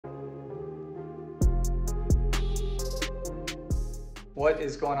What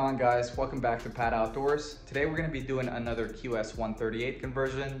is going on, guys? Welcome back to Pat Outdoors. Today we're going to be doing another QS138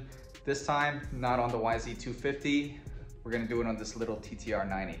 conversion. This time not on the YZ250. We're going to do it on this little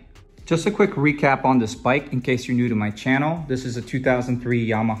TTR-90. Just a quick recap on this bike in case you're new to my channel. This is a 2003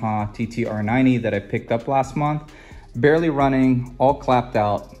 Yamaha TTR-90 that I picked up last month. Barely running, all clapped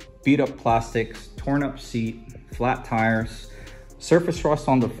out, beat up plastics, torn up seat, flat tires, surface rust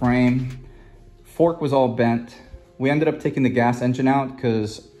on the frame, fork was all bent. We ended up taking the gas engine out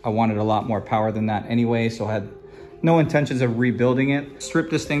because I wanted a lot more power than that anyway, so I had no intentions of rebuilding it. Stripped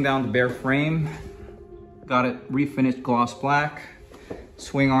this thing down to bare frame, got it refinished gloss black,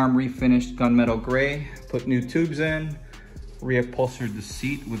 swing arm refinished gunmetal gray, put new tubes in, reupholstered the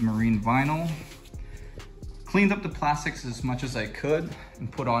seat with marine vinyl, cleaned up the plastics as much as I could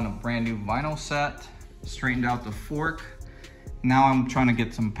and put on a brand new vinyl set, straightened out the fork. Now I'm trying to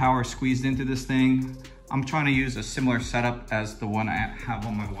get some power squeezed into this thing. I'm trying to use a similar setup as the one I have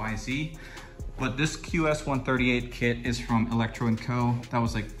on my YZ, but this QS138 kit is from Electro & Co. That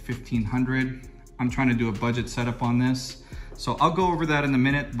was like $1,500. I'm trying to do a budget setup on this. So I'll go over that in a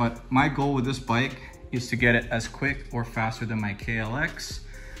minute, but my goal with this bike is to get it as quick or faster than my KLX,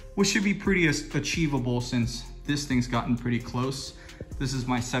 which should be pretty achievable since this thing's gotten pretty close. This is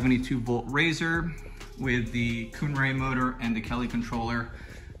my 72-volt Razor with the Kunray motor and the Kelly controller,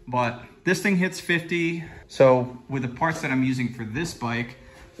 but this thing hits 50. So with the parts that I'm using for this bike,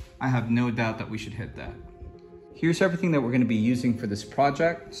 I have no doubt that we should hit that. Here's everything that we're going to be using for this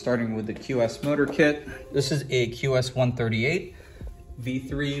project, starting with the QS motor kit. This is a QS138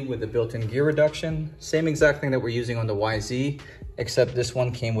 V3 with a built-in gear reduction. Same exact thing that we're using on the YZ, except this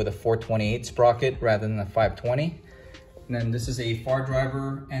one came with a 428 sprocket rather than a 520. And then this is a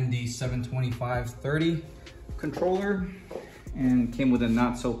Fardriver ND725/30 controller and came with a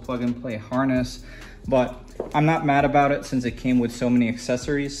not so plug-and-play harness, but I'm not mad about it since it came with so many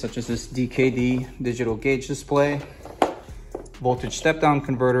accessories such as this DKD digital gauge display, voltage step-down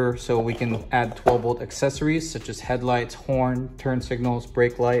converter so we can add 12-volt accessories such as headlights, horn, turn signals,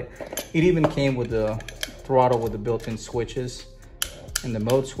 brake light. It even came with the throttle with the built-in switches and the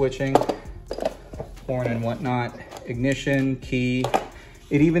mode switching, horn and whatnot, ignition, key.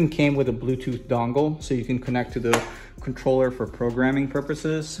 It even came with a Bluetooth dongle so you can connect to the controller for programming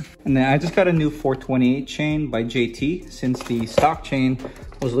purposes. And then I just got a new 428 chain by JT since the stock chain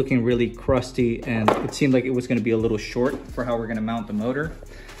was looking really crusty and it seemed like it was going to be a little short for how we're going to mount the motor.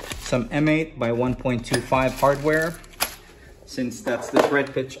 Some M8 by 1.25 hardware since that's the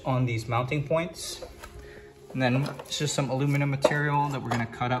thread pitch on these mounting points. And then it's just some aluminum material that we're going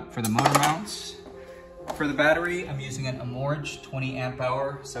to cut up for the motor mounts. For the battery, I'm using an Amorge 20 amp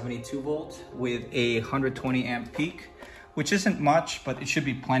hour 72 volt with a 120 amp peak, which isn't much, but it should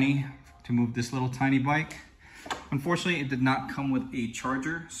be plenty to move this little tiny bike. Unfortunately, it did not come with a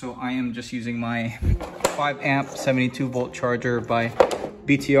charger, so I am just using my 5 amp 72 volt charger by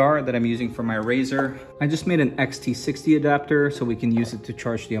BTR that I'm using for my Razor. I just made an XT60 adapter so we can use it to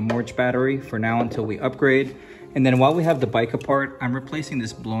charge the Amorge battery for now until we upgrade. And then while we have the bike apart, I'm replacing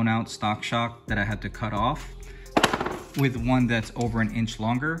this blown out stock shock that I had to cut off with one that's over an inch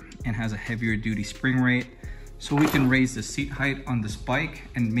longer and has a heavier duty spring rate. So we can raise the seat height on this bike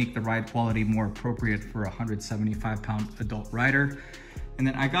and make the ride quality more appropriate for a 175-pound adult rider. And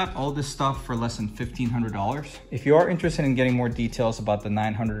then I got all this stuff for less than $1,500. If you are interested in getting more details about the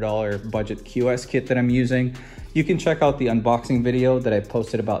 $900 budget QS kit that I'm using, you can check out the unboxing video that I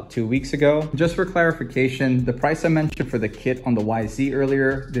posted about 2 weeks ago. Just for clarification, the price I mentioned for the kit on the YZ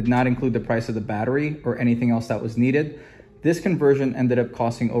earlier did not include the price of the battery or anything else that was needed. This conversion ended up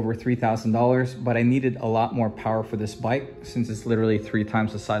costing over $3,000, but I needed a lot more power for this bike since it's literally 3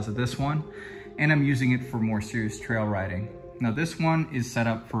 times the size of this one, and I'm using it for more serious trail riding. Now this one is set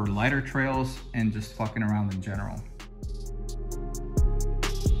up for lighter trails and just fucking around in general.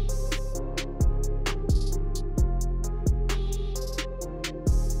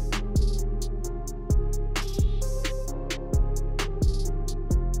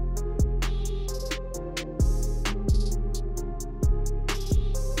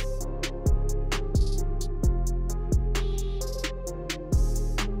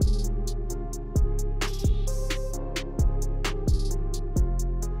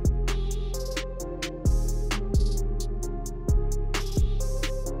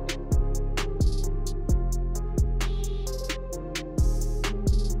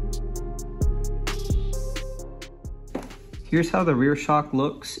 Here's how the rear shock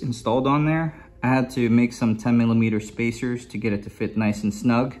looks installed on there. I had to make some 10mm spacers to get it to fit nice and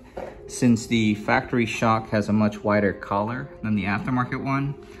snug, since the factory shock has a much wider collar than the aftermarket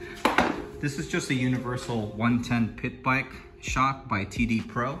one. This is just a universal 110 pit bike. shock by TD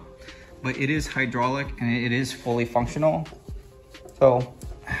Pro, but it is hydraulic and it is fully functional. So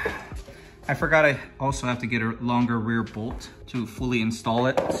I forgot I also have to get a longer rear bolt to fully install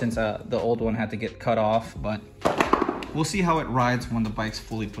it, since the old one had to get cut off, but we'll see how it rides when the bike's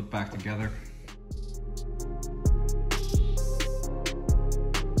fully put back together.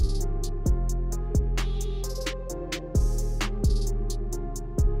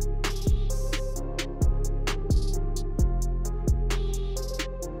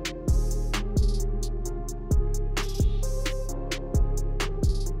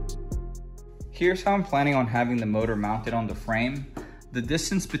 Here's how I'm planning on having the motor mounted on the frame. The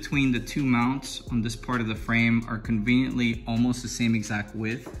distance between the two mounts on this part of the frame are conveniently almost the same exact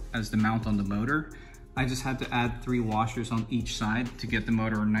width as the mount on the motor. I just had to add 3 washers on each side to get the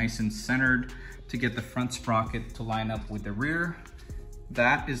motor nice and centered, to get the front sprocket to line up with the rear.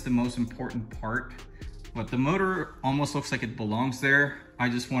 That is the most important part. But the motor almost looks like it belongs there. I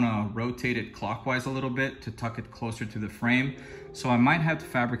just want to rotate it clockwise a little bit to tuck it closer to the frame. So I might have to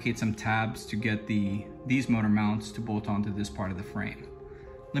fabricate some tabs to get these motor mounts to bolt onto this part of the frame.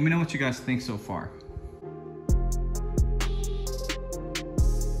 Let me know what you guys think so far.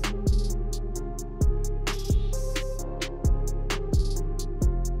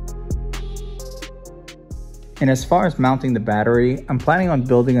 And as far as mounting the battery, I'm planning on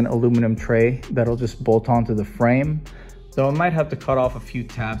building an aluminum tray that'll just bolt onto the frame. Though I might have to cut off a few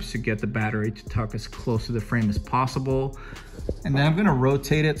tabs to get the battery to tuck as close to the frame as possible. And then I'm gonna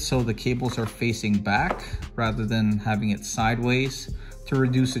rotate it so the cables are facing back rather than having it sideways, to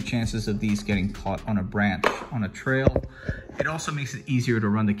reduce the chances of these getting caught on a branch on a trail. It also makes it easier to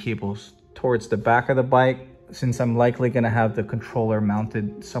run the cables towards the back of the bike, since I'm likely gonna have the controller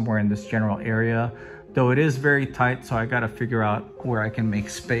mounted somewhere in this general area. Though it is very tight, so I gotta figure out where I can make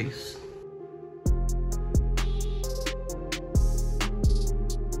space.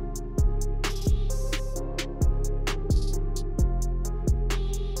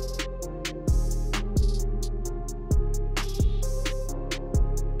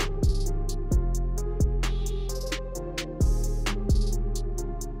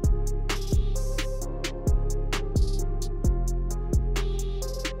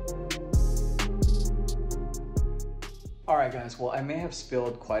 Alright guys, well I may have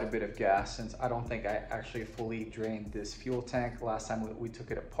spilled quite a bit of gas, since I don't think I actually fully drained this fuel tank last time we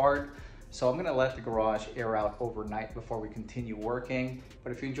took it apart. So I'm gonna let the garage air out overnight before we continue working.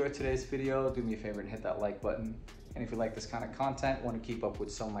 But if you enjoyed today's video, do me a favor and hit that like button. And if you like this kind of content, want to keep up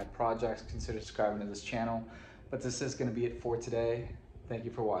with some of my projects, consider subscribing to this channel. But this is gonna be it for today. Thank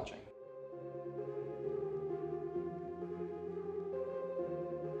you for watching.